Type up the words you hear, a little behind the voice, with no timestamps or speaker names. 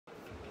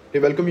Hey,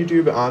 welcome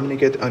YouTube. I'm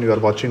Niket and you are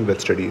watching Vet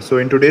Study. So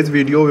in today's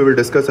video, we will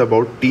discuss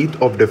about teeth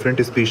of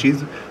different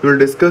species. We will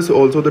discuss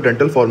also the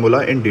dental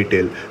formula in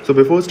detail. So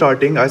before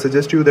starting, I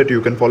suggest you that you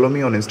can follow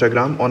me on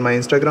Instagram. On my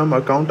Instagram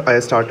account, I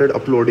started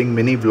uploading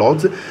mini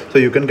vlogs, so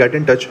you can get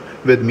in touch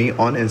with me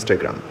on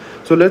Instagram.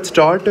 So let's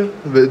start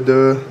with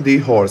the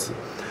horse.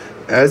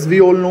 As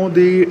we all know,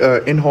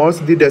 the in horse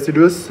the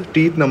deciduous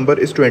teeth number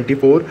is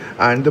 24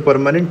 and the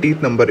permanent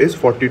teeth number is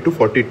 40 to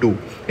 42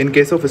 in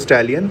case of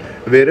stallion,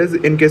 whereas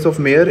in case of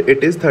mare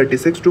it is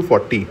 36 to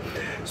 40.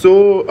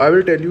 So I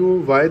will tell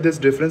you why this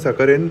difference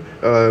occur in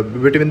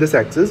between the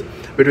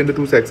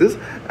two sexes.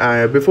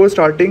 Before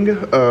starting,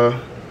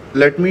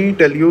 let me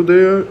tell you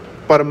the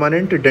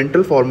permanent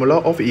dental formula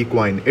of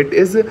equine. It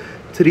is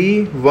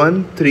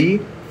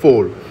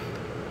 3134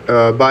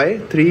 by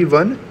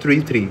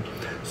 3133.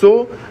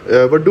 So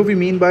what do we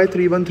mean by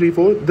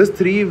 3134? This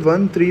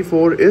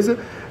 3134 is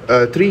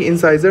 3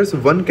 incisors,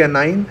 1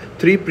 canine,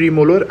 3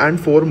 premolar and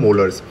 4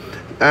 molars,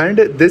 and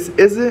this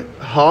is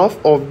half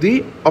of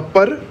the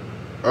upper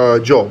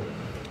jaw.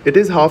 It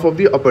is half of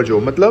the upper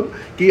jaw. मतलब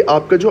कि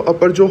आपका जो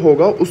upper jaw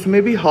होगा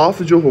उसमें भी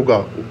half जो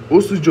होगा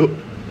उस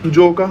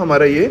जो का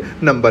हमारा ये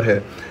नंबर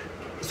है.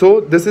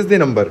 So this is the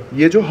number.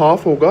 ये जो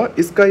हाफ होगा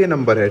इसका ये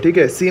नंबर है, ठीक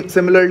है.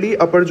 सिमिलरली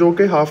अपर जो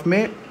के हाफ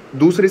में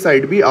दूसरी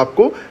साइड भी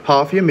आपको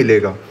हाफ ये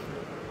मिलेगा.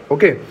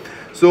 Okay,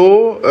 so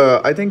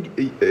I think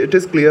it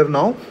is clear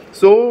now.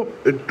 So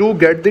to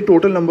get the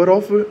total number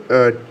of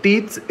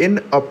teeths in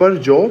upper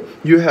jaw,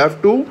 you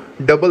have to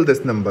double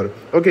this number.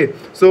 Okay,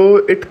 so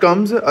it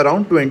comes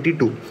around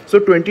 22. So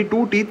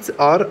 22 teeths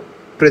are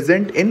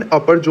present in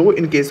upper jaw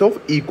in case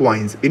of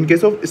equines, in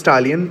case of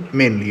stallion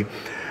mainly,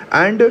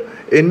 and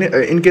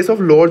in case of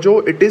lower jaw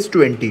it is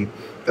 20.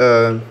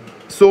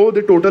 So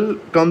the total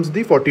comes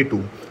the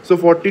 42. So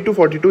 40 to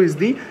 42 is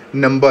the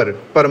number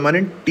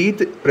permanent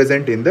teeth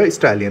present in the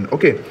stallion.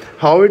 Okay,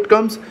 how it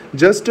comes?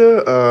 Just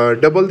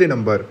double the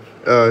number.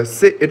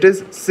 It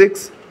is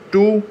 6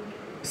 2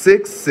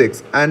 6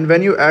 6, and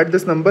when you add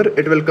this number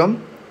it will come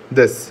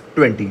this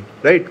 20,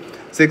 right?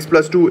 6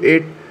 plus 2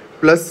 8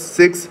 plus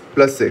 6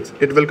 plus 6,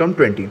 it will come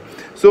 20.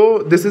 So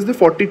this is the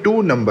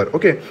 42 number.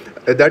 Okay,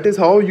 that is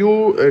how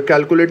you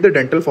calculate the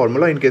dental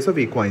formula in case of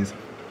equines.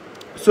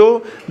 So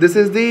this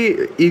is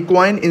the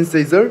equine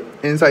incisor,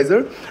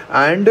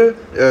 and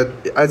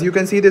as you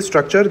can see the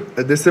structure,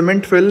 the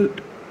cement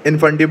filled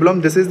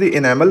infundibulum, this is the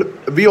enamel.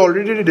 We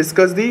already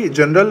discussed the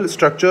general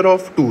structure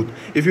of tooth.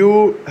 If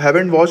you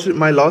haven't watched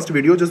my last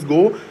video, just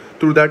go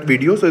through that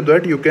video so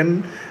that you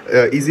can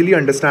easily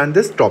understand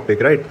this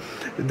topic, right?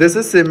 This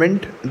is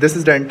cement, this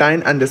is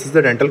dentine, and this is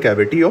the dental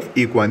cavity of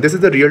equine. This is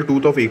the real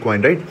tooth of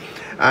equine, right?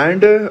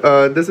 And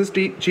this is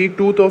cheek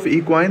tooth of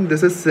equine.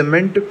 This is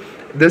cement,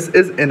 this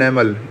is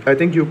enamel. I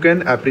think you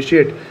can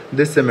appreciate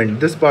this cement.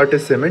 This part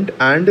is cement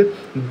and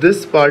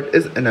this part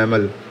is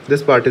enamel.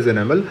 This part is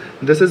enamel.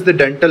 This is the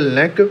dental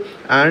neck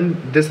and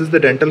this is the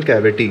dental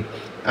cavity,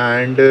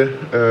 and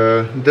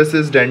this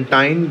is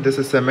dentine, this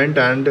is cement,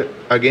 and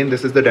again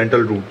this is the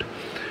dental root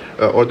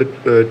or the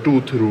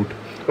tooth root.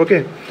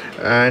 Okay,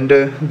 and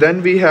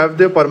then we have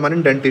the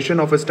permanent dentition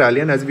of a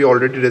stallion. As we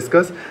already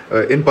discussed,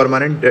 in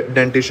permanent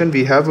dentition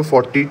we have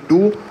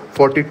 42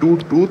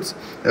 tooths.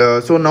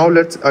 So now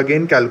let's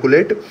again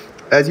calculate.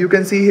 As you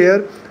can see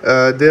here,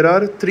 there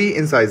are 3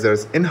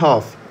 incisors in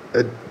half.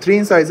 3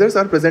 incisors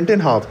are present in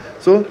half,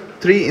 so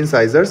 3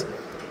 incisors.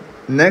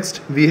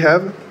 Next we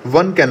have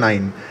 1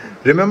 canine.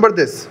 Remember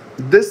this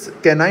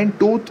canine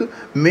tooth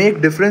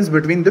make difference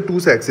between the two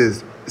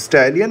sexes,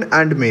 stallion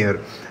and mare.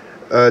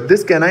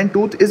 This canine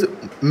tooth is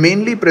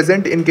mainly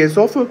present in case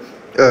of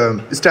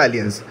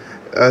stallions.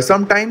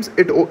 Sometimes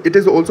it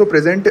is also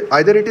present,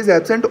 either it is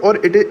absent or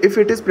if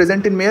it is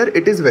present in mare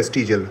it is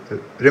vestigial.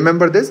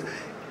 Remember this.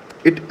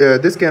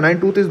 This canine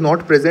tooth is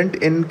not present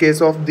in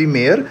case of the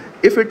mare.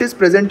 If it is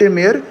present in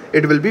mare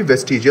it will be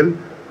vestigial.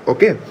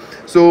 Okay,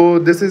 so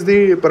this is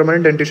the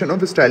permanent dentition of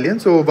the stallion.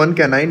 So 1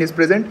 canine is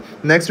present.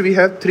 Next we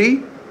have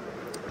 3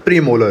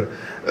 premolar.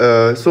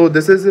 So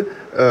this is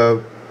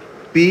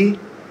P3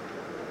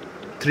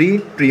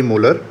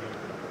 premolar.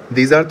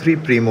 These are 3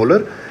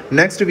 premolar.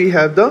 Next we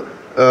have the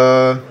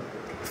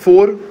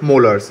 4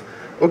 molars.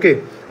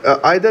 Okay,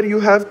 either you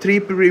have 3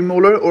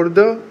 premolar or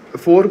the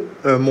 4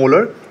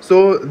 molar.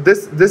 So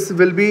this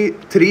will be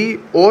 3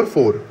 or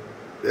 4.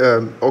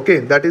 Okay,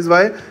 that is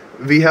why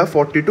we have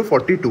 40 to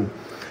 42.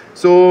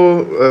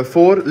 So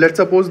 4, let's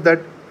suppose that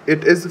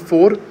it is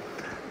 4.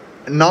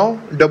 Now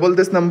double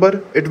this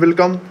number, it will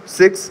come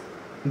 6.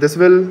 This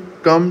will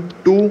come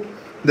 2.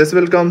 This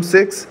will come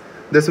 6.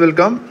 This will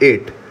come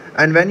 8.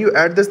 And when you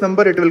add this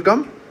number it will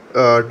come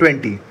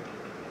 20.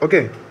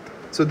 Okay,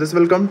 so this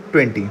will come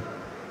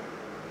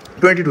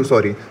 22,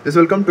 sorry, this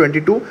will come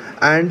 22,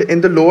 and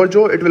in the lower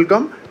jaw it will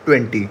come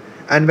 20,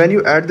 and when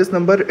you add this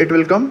number it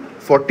will come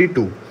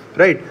 42,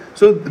 right?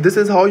 So this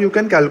is how you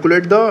can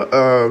calculate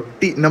the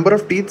number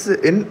of teeth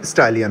in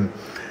stallion.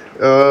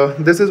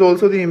 This is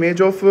also the image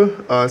of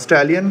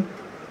stallion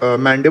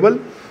mandible.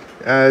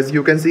 As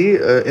you can see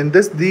in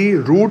this, the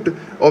root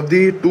of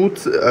the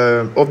tooths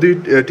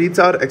teeth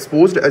are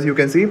exposed. As you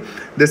can see,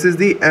 this is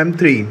the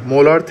M3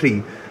 molar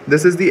 3,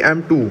 this is the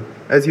M2.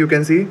 As you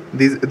can see,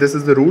 this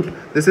is the root,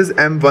 this is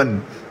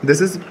M1, this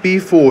is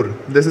P4,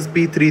 this is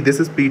P3, this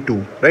is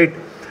P2, right?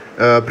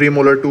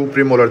 Premolar 2,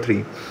 premolar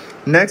 3.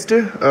 Next,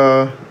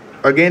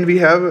 again we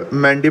have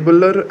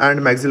mandibular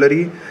and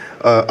maxillary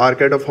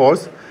arcade of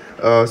horse.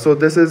 So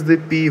this is the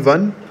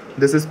P1,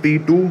 this is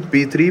P2,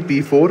 P3,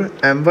 P4,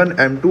 M1,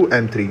 M2,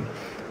 M3,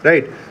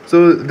 right?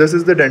 So this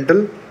is the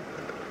dental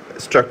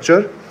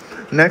structure.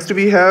 Next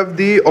we have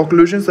the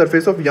occlusion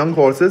surface of young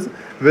horses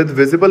with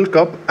visible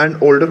cup, and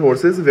older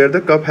horses where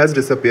the cup has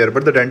disappeared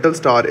but the dental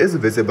star is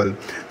visible.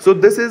 So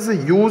this is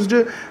used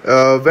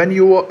when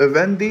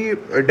the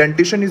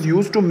dentition is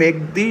used to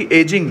make the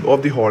aging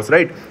of the horse,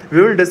 right?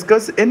 We will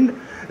discuss in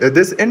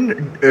this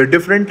in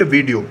different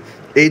video,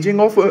 aging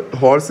of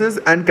horses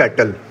and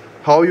cattle,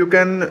 how you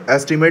can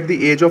estimate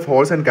the age of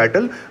horse and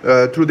cattle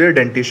through their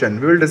dentition.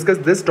 We will discuss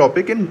this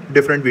topic in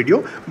different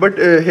video, but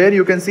here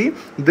you can see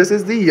this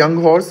is the young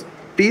horse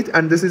teeth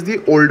and this is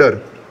the older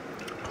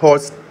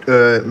horse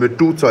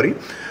tooth, sorry.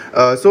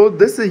 So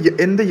this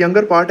in the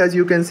younger part, as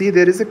you can see,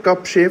 there is a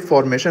cup shape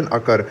formation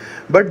occur,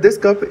 but this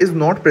cup is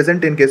not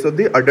present in case of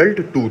the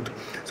adult tooth.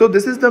 So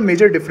this is the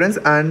major difference,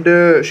 and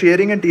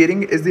shearing and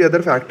tearing is the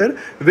other factor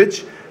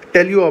which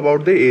tell you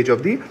about the age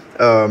of the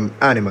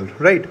animal,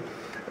 right?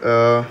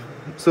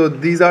 So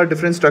these are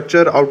different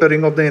structure, outer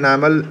ring of the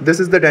enamel. This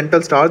is the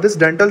dental star. This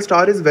dental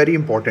star is very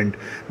important.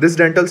 This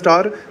dental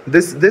star,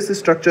 this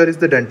structure is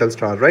the dental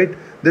star, right?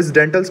 This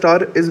dental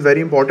star is very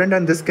important,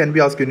 and this can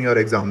be asked in your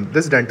exam,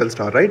 this dental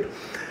star, right?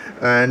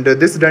 And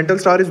this dental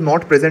star is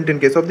not present in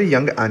case of the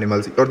young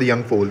animals or the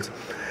young foals.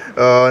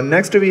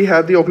 Next we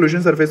have the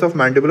occlusion surface of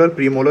mandibular,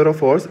 premolar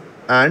of horse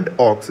and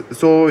ox.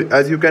 So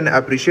as you can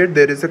appreciate,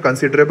 there is a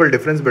considerable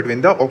difference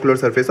between the ocular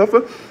surface of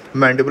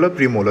mandibular,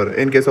 premolar.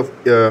 In case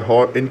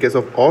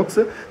of ox,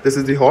 this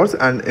is the horse,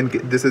 and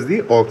this is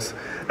the ox,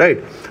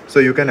 right? So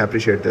you can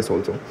appreciate this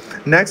also.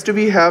 Next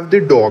we have the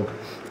dog.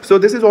 So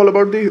this is all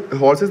about the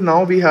horses.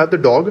 Now we have the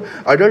dog.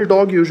 Adult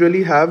dog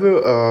usually have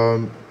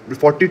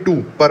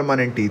 42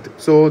 permanent teeth,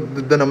 so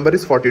the number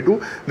is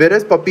 42,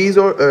 whereas puppies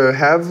or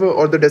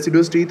the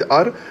deciduous teeth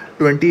are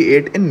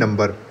 28 in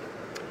number.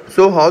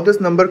 So how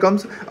this number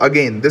comes?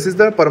 Again, this is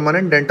the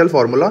permanent dental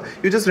formula.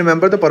 You just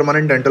remember the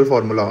permanent dental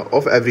formula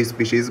of every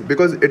species,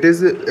 because it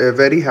is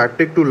very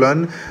hectic to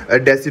learn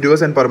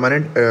deciduous and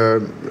permanent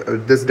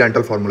this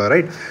dental formula,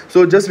 right?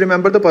 So just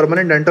remember the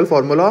permanent dental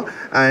formula,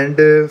 and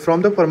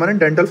from the permanent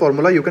dental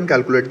formula you can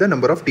calculate the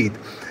number of teeth.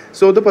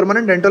 So the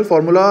permanent dental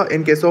formula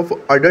in case of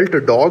adult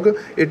dog,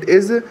 it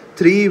is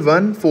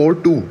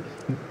 3142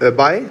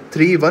 by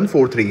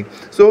 3143.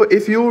 So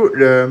if you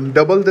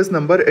double this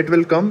number, it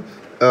will come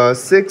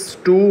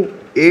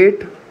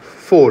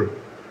 6284.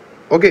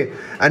 Okay,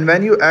 and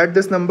when you add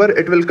this number,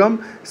 it will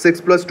come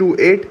 6 plus 2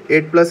 8,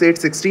 8 plus 8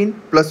 16,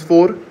 plus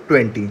 4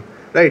 20,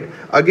 right?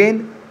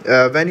 Again,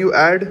 when you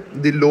add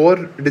the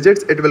lower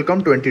digits, it will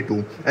come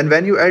 22, and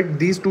when you add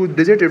these two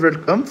digits, it will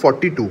come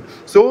 42.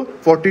 So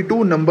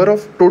 42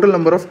 total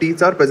number of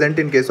teeth are present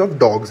in case of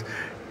dogs.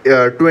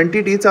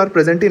 20 teeth are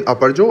present in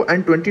upper jaw,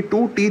 and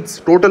 22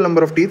 teeth, total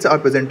number of teeth, are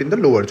present in the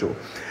lower jaw.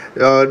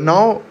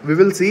 Now we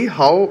will see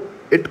how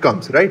it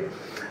comes, right?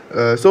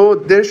 So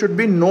there should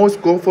be no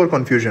scope for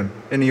confusion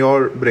in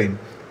your brain.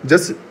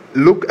 Just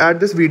look at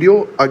this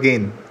video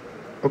again,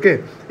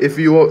 okay, if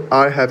you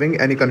are having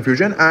any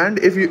confusion, and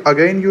if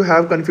you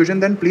have confusion,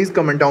 then please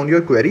comment down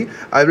your query.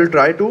 I will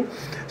try to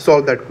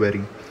solve that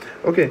query.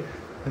 Okay,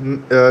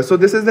 so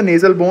this is the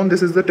nasal bone.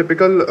 This is the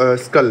typical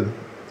skull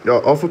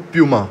of a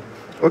puma.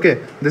 Okay,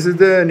 this is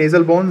the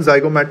nasal bone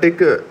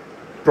zygomatic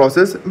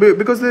process,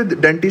 because the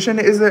dentition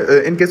is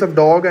in case of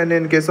dog and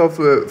in case of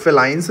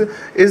felines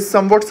is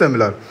somewhat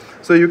similar.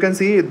 So you can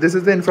see this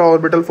is the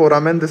infraorbital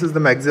foramen, this is the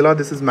maxilla,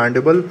 this is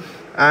mandible,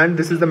 and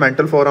this is the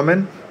mental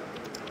foramen.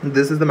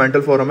 This is the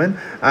mental foramen,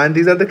 and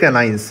these are the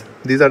canines.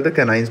 These are the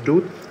canines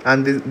tooth,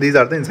 and these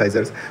are the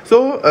incisors.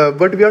 So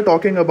what we are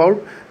talking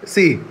about,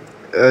 see,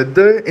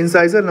 the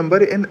incisor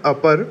number in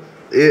upper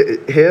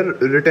here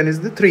written is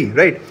the 3,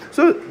 right?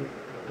 So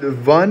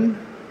 1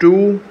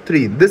 2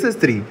 3, this is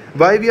 3.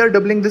 Why we are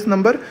doubling this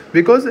number?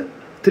 Because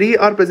 3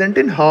 are present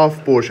in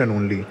half portion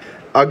only.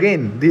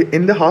 Again,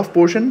 in the half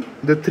portion,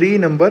 the 3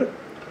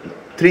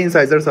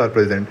 incisors are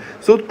present.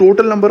 So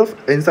total number of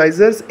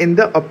incisors in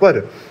the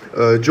upper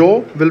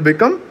jaw will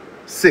become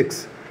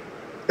 6.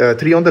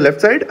 3 on the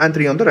left side and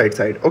 3 on the right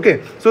side.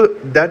 Okay, so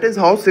that is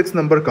how 6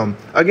 number come.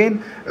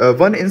 Again,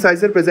 1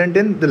 incisor present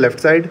in the left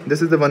side,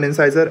 this is the 1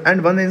 incisor,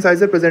 and 1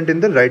 incisor present in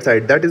the right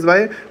side. That is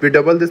why we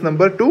double this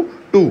number to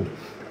 2.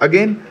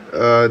 Again,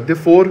 the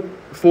 4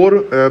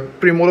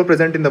 premolar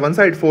present in the one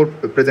side, 4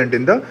 present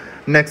in the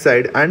next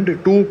side, and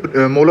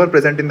 2 molar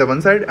present in the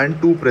one side and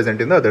 2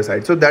 present in the other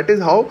side. So that is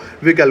how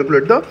we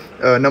calculate the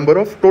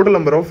total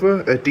number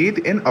of teeth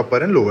in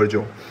upper and lower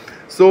jaw.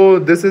 So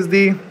this is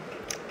the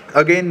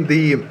Again,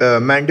 the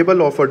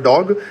mandible of a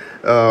dog,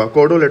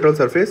 caudolateral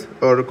surface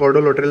or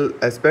caudolateral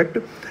aspect,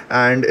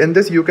 and in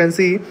this you can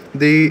see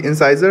the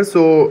incisors.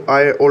 So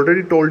I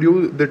already told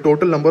you the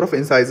total number of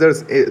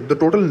incisors. The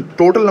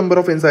total number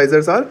of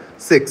incisors are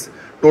 6.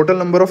 Total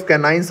number of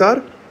canines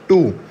are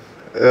 2,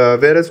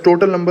 whereas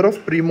total number of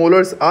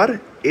premolars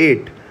are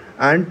 8,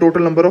 and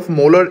total number of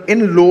molar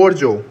in lower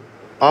jaw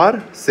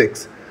are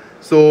 6.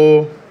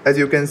 So as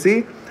you can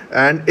see,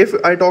 and if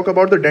I talk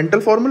about the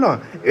dental formula,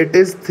 it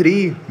is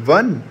 3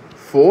 1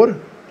 4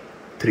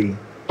 3.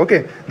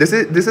 Okay, this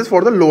is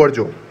for the lower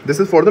jaw. This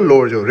is for the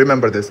lower jaw,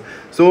 remember this.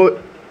 So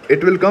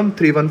it will come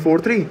 3 1 4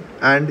 3,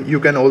 and you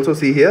can also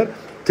see here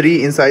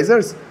 3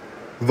 incisors,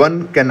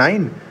 1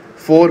 canine,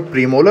 4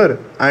 premolar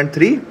and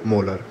 3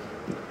 molar.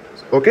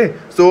 Okay,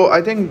 so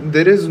I think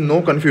there is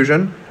no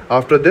confusion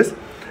after this,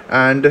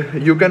 and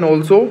you can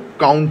also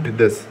count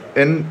this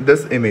in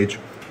this image.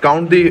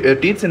 Count the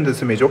teeth in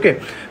this image.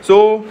 Okay,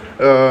 so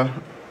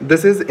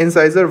this is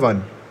incisor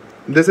 1,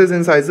 this is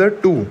incisor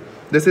 2,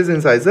 this is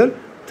incisor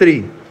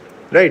 3,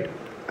 right?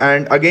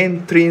 And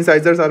again 3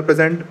 incisors are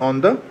present on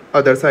the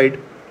other side.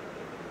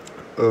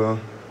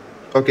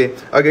 Okay,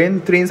 again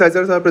 3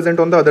 incisors are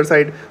present on the other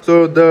side,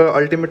 so the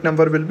ultimate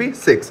number will be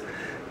 6.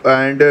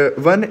 And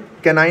 1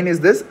 canine is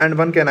this and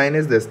 1 canine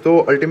is this, so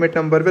ultimate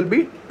number will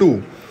be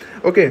 2.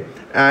 Okay,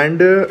 and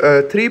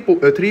 3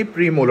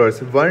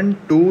 premolars, 1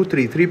 2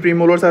 3 3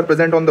 premolars are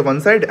present on the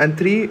one side and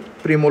 3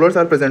 premolars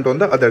are present on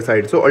the other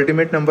side, so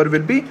ultimate number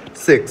will be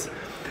 6.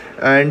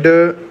 And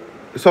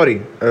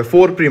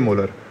 4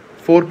 premolar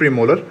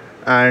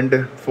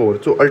and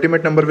 4, so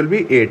ultimate number will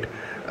be 8.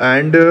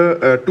 And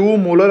 2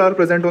 molar are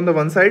present on the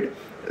one side,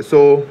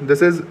 so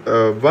this is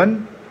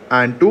 1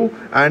 and 2,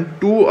 and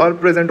 2 are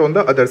present on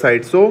the other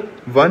side, so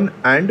 1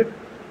 and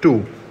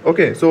 2.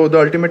 Okay, so the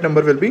ultimate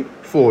number will be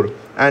 4.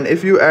 And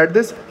if you add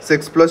this,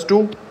 6 plus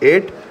 2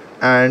 8,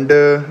 and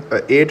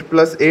 8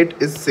 plus 8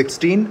 is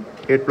 16,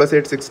 8 plus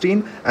 8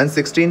 16, and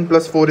 16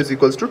 plus 4 is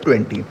equals to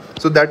 20.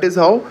 So that is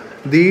how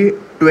the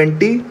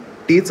 20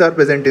 teeth are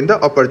present in the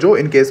upper jaw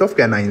in case of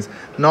canines.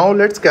 Now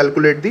let's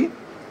calculate the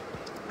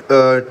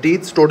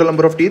total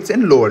number of teeth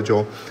in lower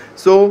jaw.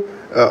 So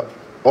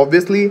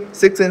obviously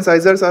 6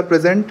 incisors are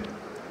present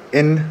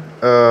in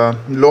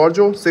lower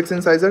jaw, 6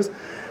 incisors.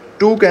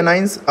 2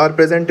 canines are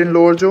present in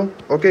lower jaw.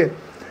 Okay,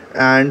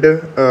 and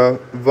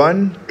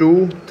 1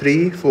 2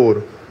 3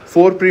 4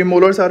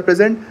 premolars are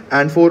present,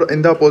 and 4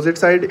 in the opposite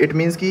side. It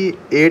means ki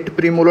 8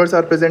 premolars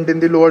are present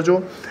in the lower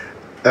jaw.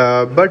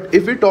 But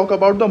if we talk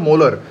about the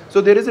molar,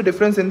 so there is a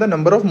difference in the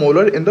number of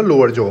molar in the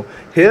lower jaw.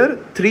 Here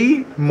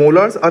 3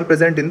 molars are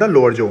present in the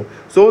lower jaw,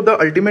 so the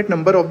ultimate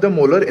number of the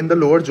molar in the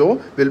lower jaw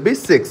will be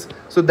 6.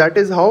 So that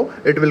is how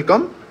it will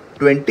come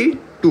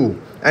 22,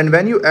 and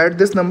when you add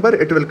this number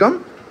it will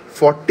come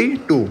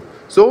 42.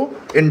 So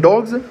in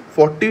dogs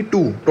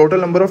 42 total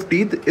number of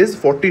teeth is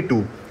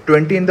 42,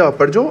 20 in the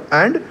upper jaw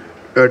and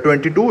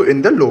 22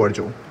 in the lower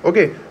jaw.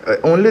 Okay,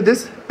 only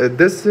this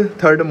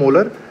third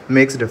molar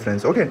makes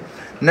difference. Okay,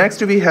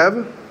 next we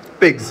have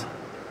pigs.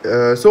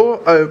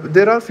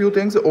 There are few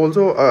things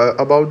also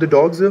about the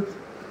dogs,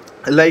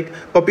 like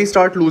puppies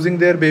start losing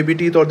their baby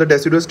teeth or the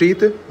deciduous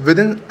teeth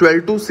within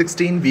 12 to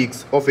 16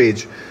 weeks of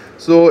age.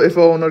 So if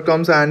a owner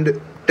comes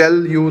and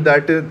tell you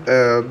that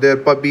their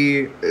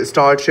puppy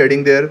starts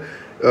shedding their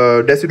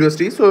deciduous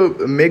teeth, so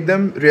make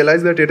them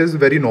realize that it is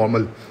very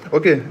normal.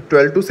 Okay,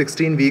 12 to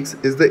 16 weeks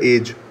is the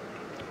age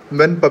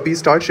when puppies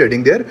start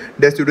shedding their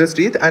deciduous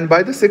teeth, and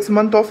by the 6th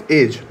month of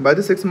age,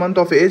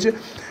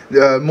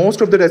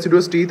 most of the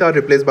deciduous teeth are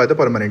replaced by the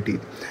permanent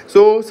teeth.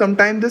 So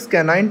sometimes this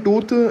canine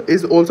tooth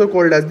is also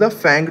called as the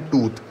fang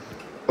tooth.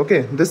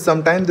 Okay, this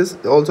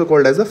also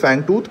called as a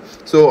fang tooth.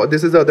 So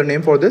this is the other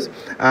name for this,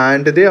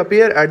 and they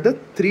appear at the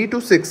 3 to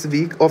 6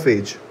 week of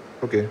age.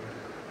 Okay,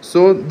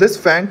 so this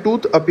fang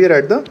tooth appear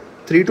at the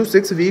 3 to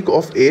 6 week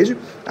of age,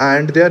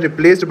 and they are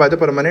replaced by the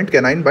permanent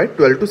canine by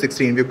 12 to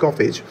 16 week of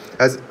age,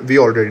 as we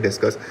already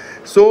discussed.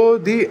 So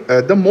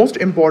the most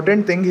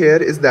important thing here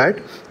is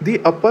that the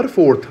upper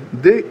fourth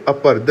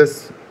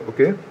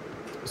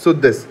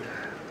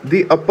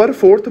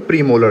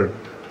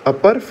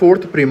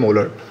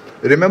premolar,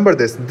 remember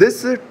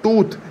this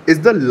tooth is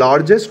the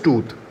largest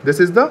tooth. This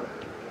is the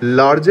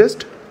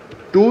largest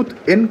tooth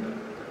in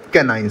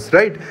canines,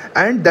 right?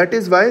 And that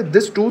is why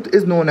this tooth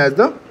is known as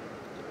the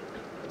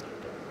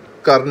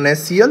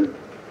carnassial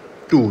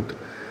tooth.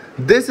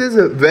 This is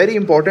very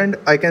important.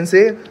 I can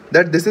say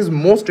that this is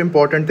most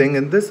important thing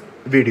in this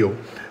video,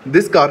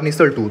 this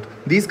carnassial tooth.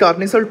 These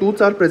carnassial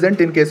tooths are present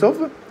in case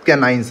of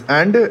canines,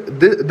 and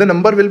the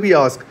number will be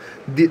asked.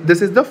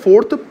 This is the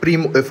fourth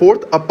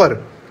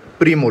upper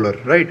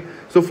premolar, right?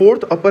 So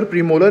fourth upper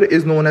premolar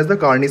is known as the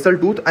carnassial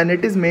tooth, and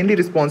it is mainly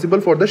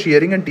responsible for the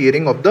shearing and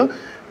tearing of the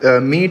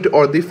meat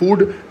or the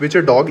food which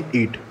a dog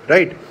eat,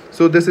 right?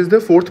 So this is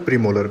the fourth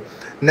premolar.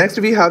 Next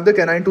we have the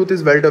canine tooth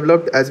is well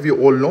developed, as we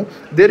all know.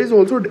 There is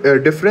also a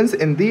difference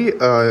in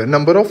the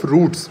number of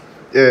roots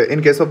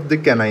in case of the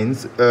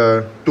canine's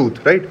tooth,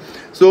 right?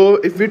 So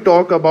if we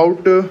talk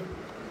about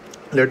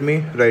let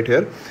me write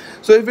here.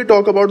 So if we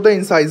talk about the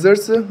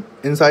incisors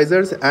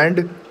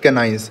and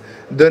canines,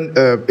 then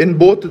in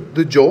both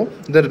the jaw,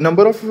 the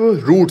number of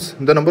roots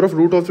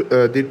of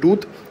the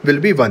tooth will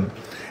be 1.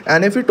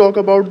 And if we talk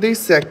about the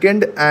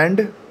second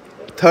and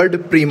third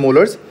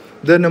premolars,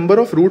 the number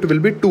of root will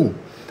be 2.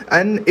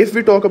 And if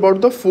we talk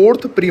about the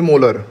fourth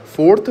premolar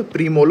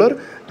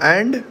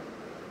and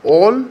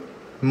all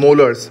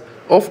molars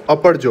of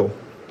upper jaw,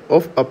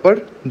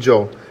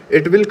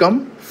 it will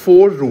come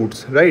 4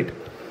 roots, right?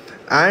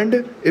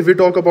 And if we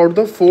talk about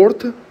the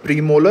fourth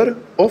premolar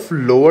of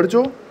lower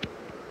jaw,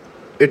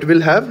 it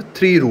will have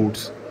 3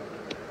 roots.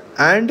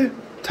 And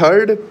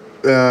third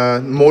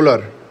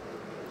molar,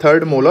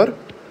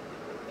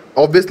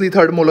 obviously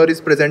third molar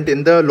is present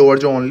in the lower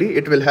jaw only,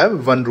 it will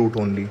have 1 root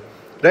only,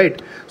 right?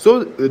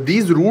 So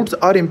these roots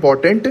are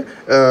important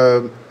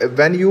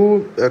when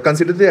you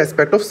consider the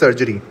aspect of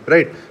surgery,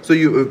 right? So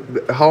you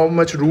how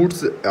much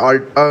roots are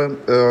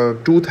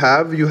tooth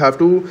have, you have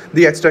to,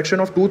 the extraction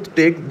of tooth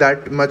take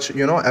that much,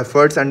 you know,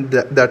 efforts and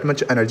that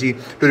much energy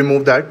to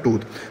remove that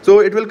tooth. So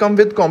it will come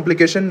with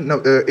complication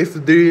if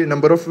the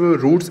number of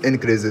roots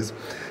increases.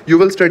 You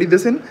will study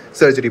this in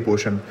surgery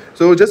portion.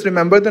 So just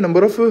remember the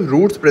number of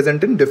roots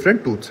present in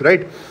different tooths,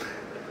 right?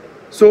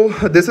 So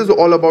this is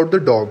all about the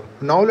dog.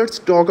 Now let's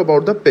talk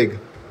about the pig.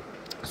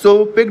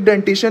 So pig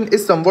dentition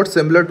is somewhat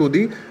similar to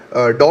the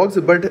dogs,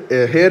 but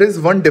here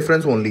is one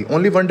difference only.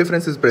 Only one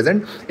difference is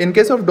present. In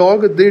case of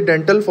dog, the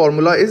dental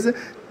formula is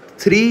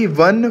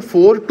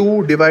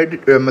 3142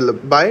 divided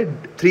by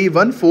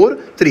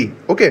 3143.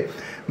 Okay,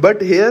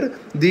 but here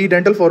the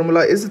dental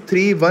formula is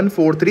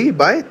 3143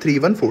 by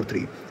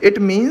 3143. It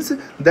means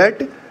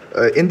that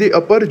in the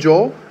upper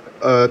jaw,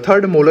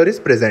 third molar is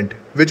present,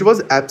 which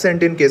was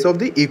absent in case of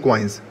the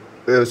equines,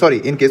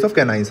 in case of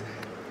canines.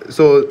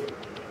 So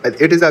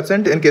it is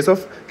absent in case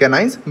of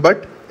canines,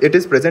 but it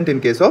is present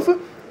in case of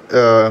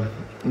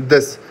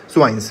this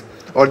swines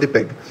or the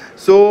pig.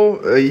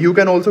 So you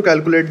can also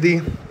calculate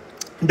the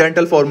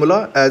dental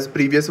formula as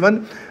previous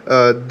one.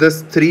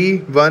 This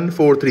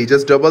 3143,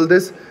 just double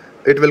this,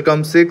 it will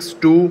come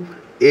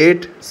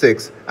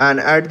 6286, and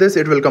add this,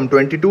 it will come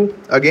 22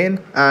 again,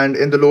 and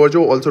in the lower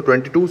jaw also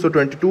 22. So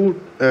 22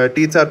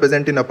 teeth are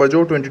present in upper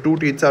jaw, 22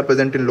 teeth are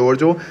present in lower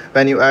jaw.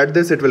 When you add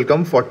this, it will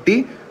come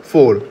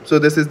 44. So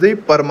this is the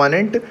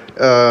permanent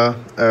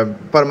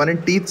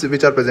teeth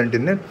which are present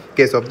in the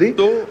case of the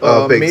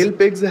pigs. Male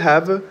pigs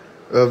have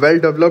well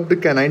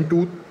developed canine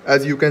tooth.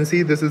 As you can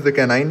see, this is the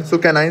canine. So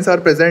canines are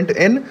present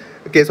in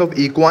case of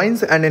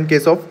equines and in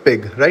case of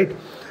pig, right?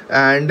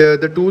 And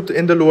the tooth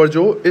in the lower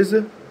jaw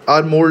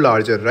are more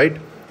larger, right?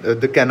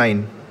 The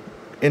canine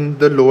in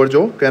the lower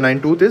jaw, canine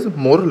tooth is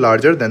more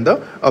larger than the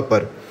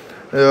upper.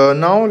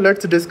 Now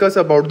let's discuss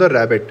about the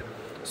rabbit.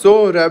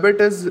 So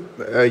rabbit is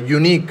a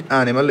unique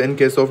animal in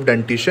case of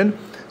dentition.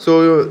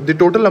 So the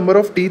total number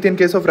of teeth in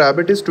case of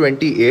rabbit is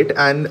 28,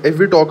 and if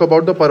we talk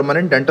about the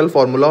permanent dental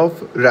formula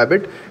of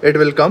rabbit, it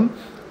will come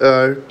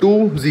 20.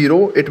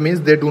 It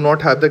means they do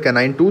not have the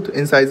canine tooth.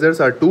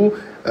 Incisors are 2,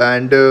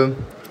 and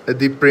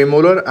the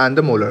premolar and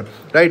the molar,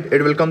 right?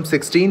 It will come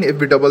 16 if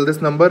we double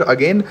this number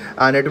again,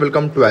 and it will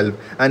come 12,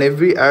 and if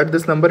we add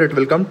this number, it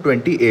will come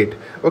 28.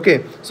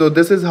 Okay, so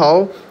this is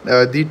how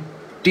the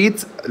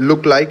teeth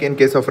look like in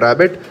case of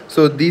rabbit.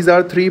 So these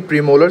are 3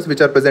 premolars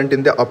which are present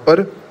in the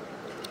upper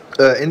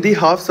in the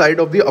half side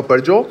of the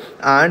upper jaw,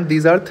 and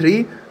these are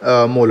 3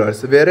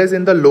 molars, whereas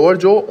in the lower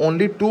jaw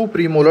only 2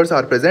 premolars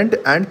are present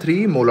and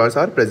 3 molars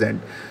are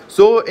present.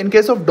 So in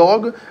case of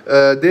dog,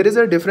 there is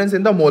a difference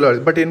in the molars,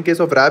 but in case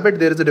of rabbit,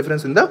 there is a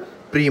difference in the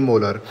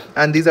premolar,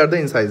 and these are the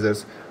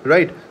incisors,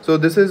 right? So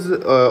this is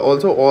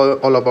also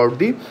all about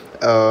the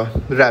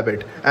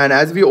rabbit. And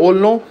as we all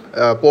know,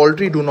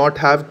 poultry do not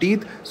have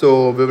teeth,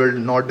 so we will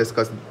not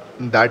discuss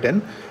that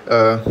in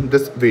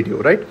this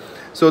video, right?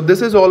 So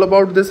this is all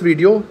about this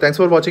video. Thanks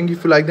for watching.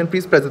 If you like, then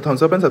please press the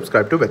thumbs up and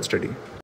subscribe to Vet Study.